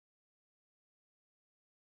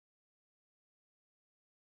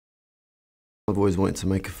I've always wanted to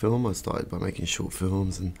make a film. I started by making short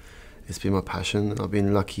films, and it's been my passion. I've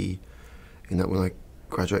been lucky in that when I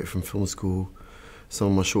graduated from film school, some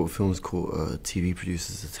of my short films caught TV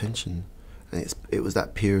producers' attention. And it was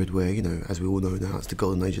that period where, you know, as we all know now, it's the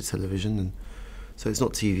golden age of television. And so it's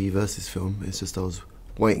not TV versus film, it's just I was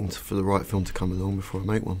waiting for the right film to come along before I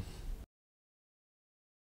make one.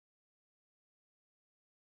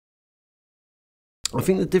 I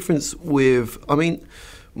think the difference with, I mean,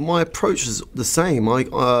 my approach is the same. My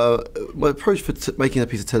approach for making a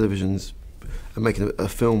piece of television and making a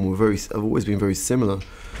film have always been very similar.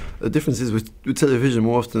 The difference is with television,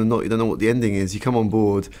 more often than not, you don't know what the ending is. You come on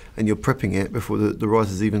board and you're prepping it before the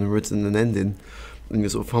writer's even written an ending, and you're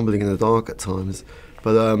sort of fumbling in the dark at times.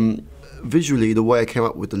 But visually, the way I came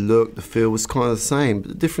up with the look, the feel was kind of the same. But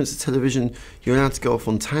the difference is television, you're allowed to go off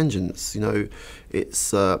on tangents. You know,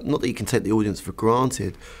 it's not that you can take the audience for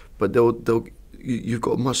granted, but you've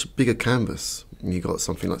got a much bigger canvas. You've got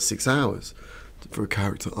something like 6 hours for a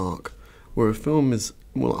character arc, where a film is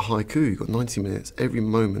more like haiku. You've got 90 minutes. Every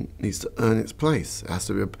moment needs to earn its place. It has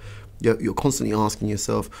to be you're constantly asking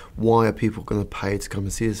yourself, why are people going to pay to come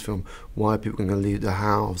and see this film? Why are people going to leave their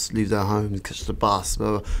house, leave their homes, catch the bus?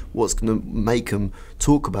 Blah, blah. What's going to make them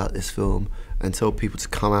talk about this film and tell people to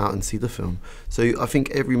come out and see the film? So I think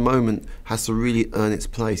every moment has to really earn its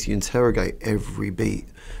place. You interrogate every beat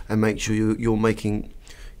and make sure you're making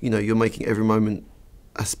every moment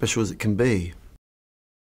as special as it can be.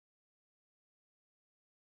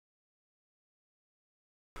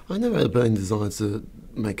 I never had a burning desire to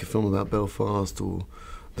make a film about Belfast or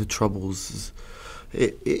the Troubles.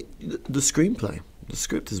 The screenplay, the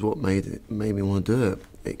script is what made me want to do it.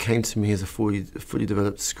 It came to me as a fully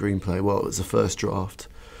developed screenplay. Well, it was a first draft,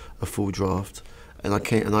 a full draft, and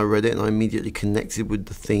I read it and I immediately connected with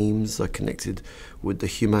the themes. I connected with the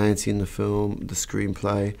humanity in the film, the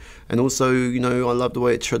screenplay, and also, you know, I loved the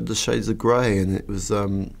way it tread the shades of grey, and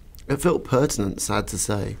it felt pertinent, sad to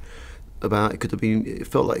say. It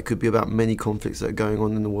felt like it could be about many conflicts that are going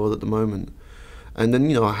on in the world at the moment. And then,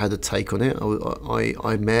 you know, I had a take on it.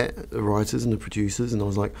 I met the writers and the producers, and I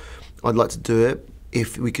was like, I'd like to do it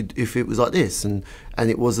if it was like this, and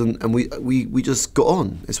it wasn't, and we just got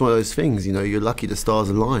on. It's one of those things, you know, you're lucky the stars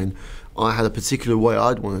align. I had a particular way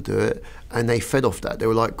I'd want to do it, and they fed off that. They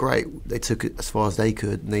were like, great. They took it as far as they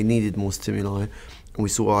could, and they needed more stimuli, and we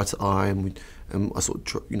saw eye to eye, and I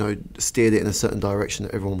sort of, you know, steered it in a certain direction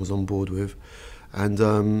that everyone was on board with, and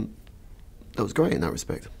that was great in that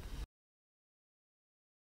respect.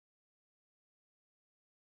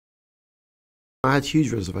 I had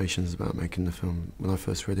huge reservations about making the film. When I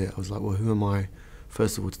first read it, I was like, well, who am I,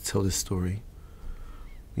 first of all, to tell this story?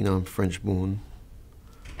 You know, I'm French-born,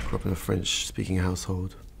 grew up in a French-speaking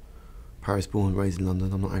household, Paris-born, raised in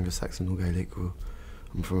London. I'm not Anglo-Saxon or Gaelic.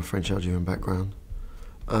 I'm from a French-Algerian background.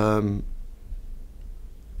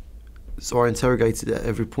 So I interrogated it at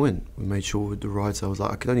every point. We made sure with the writer, I was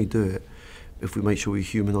like, I can only do it if we make sure we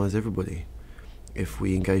humanise everybody, if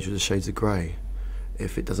we engage with the shades of grey,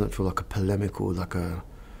 if it doesn't feel like a polemic or like a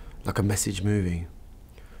message movie.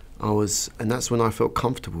 And that's when I felt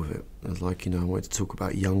comfortable with it. I was like, you know, I wanted to talk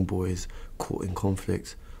about young boys caught in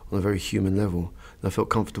conflict on a very human level, and I felt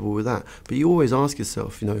comfortable with that. But you always ask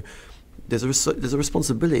yourself, you know, there's a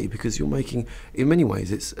responsibility, because you're making, in many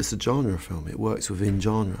ways, it's a genre film. It works within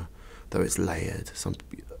genre, though it's layered, some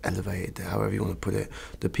elevated, however you want to put it.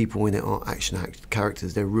 The people in it aren't action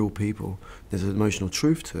characters, they're real people. There's an emotional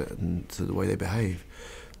truth to it and to the way they behave.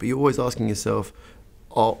 But you're always asking yourself,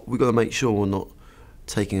 we've got to make sure we're not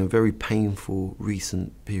taking a very painful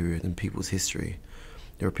recent period in people's history.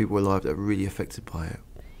 There are people alive that are really affected by it,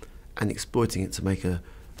 and exploiting it to make a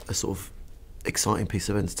sort of exciting piece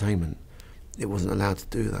of entertainment. It wasn't allowed to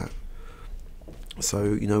do that. So,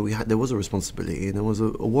 you know, there was a responsibility, and there was a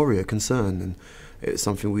warrior concern, and it's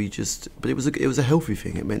something but it was a healthy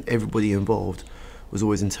thing. It meant everybody involved was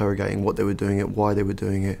always interrogating what they were doing it, why they were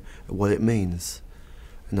doing it, and what it means.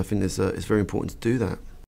 And I think it's very important to do that.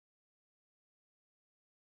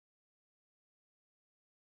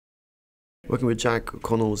 Working with Jack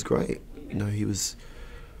O'Connell was great. You know, he was,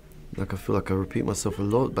 like, I feel like I repeat myself a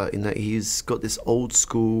lot, but in that he's got this old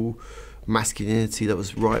school masculinity that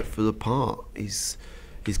was right for the part. He's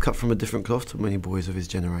cut from a different cloth to many boys of his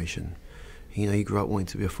generation. You know, he grew up wanting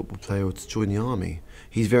to be a football player or to join the army.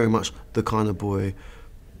 He's very much the kind of boy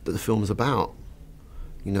that the film's about.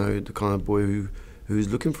 You know, the kind of boy who's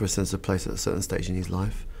looking for a sense of place at a certain stage in his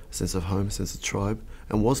life, a sense of home, a sense of tribe,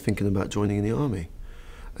 and was thinking about joining in the army.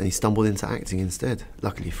 And he stumbled into acting instead,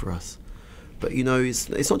 luckily for us. But, you know,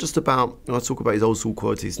 it's not just about, when I talk about his old school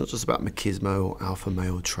qualities, it's not just about machismo or alpha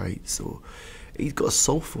male traits, or he's got a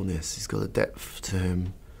soulfulness, he's got a depth to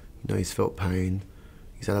him. You know, he's felt pain,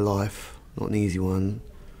 he's had a life, not an easy one,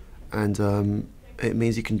 and it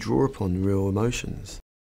means he can draw upon real emotions.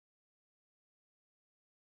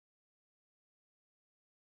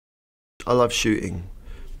 I love shooting.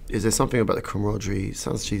 Is there something about the camaraderie? It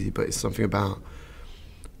sounds cheesy, but it's something about...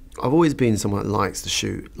 I've always been someone that likes to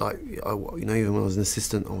shoot. Like, you know, even when I was an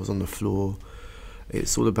assistant, I was on the floor.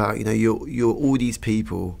 It's all about, you know, you're all these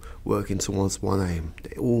people working towards one aim.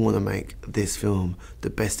 They all want to make this film the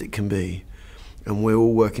best it can be. And we're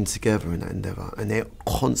all working together in that endeavour. And they're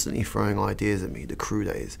constantly throwing ideas at me, the crew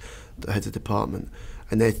days, the heads of department.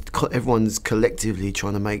 And everyone's collectively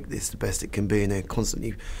trying to make this the best it can be. And they're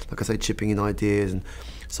constantly, like I say, chipping in ideas. And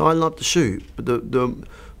so I love to shoot. But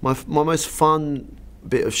my most fun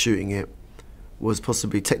bit of shooting it was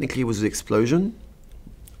technically was the explosion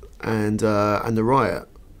and the riot.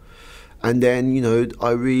 And then, you know, I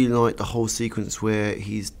really liked the whole sequence where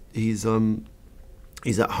he's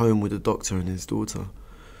at home with the doctor and his daughter.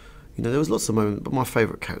 You know, there was lots of moments, but my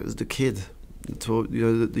favourite character was the kid, you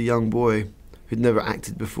know, the young boy who'd never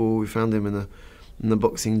acted before. We found him in the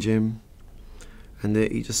boxing gym, and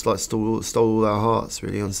he just like stole all our hearts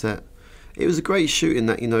really on set. It was a great shooting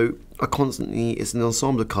that, you know, it's an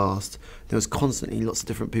ensemble cast. There was constantly lots of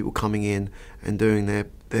different people coming in and doing their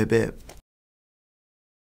bit.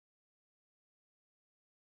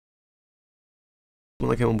 When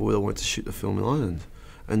I came on board, I wanted to shoot the film in Ireland,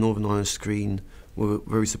 and Northern Ireland Screen were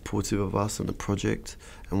very supportive of us and the project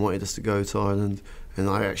and wanted us to go to Ireland. And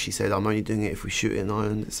I actually said, I'm only doing it if we shoot it in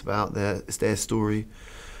Ireland. It's their story.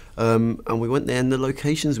 And we went there, and the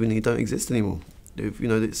locations we need don't exist anymore. They've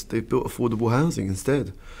built affordable housing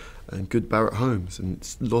instead, and good barrack homes, and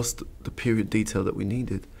it's lost the period detail that we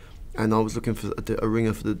needed. And I was looking for a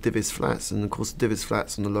ringer for the Divis Flats, and of course the Divis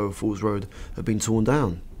Flats on the Lower Falls Road had been torn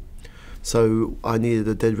down. So I needed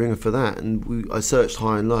a dead ringer for that, and I searched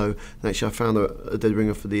high and low, and actually I found a dead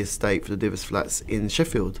ringer for the estate for the Divis Flats in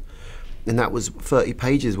Sheffield. And that was 30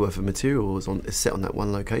 pages worth of material is set on that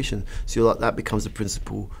one location. So that becomes the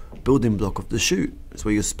principal building block of the shoot. It's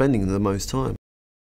where you're spending the most time.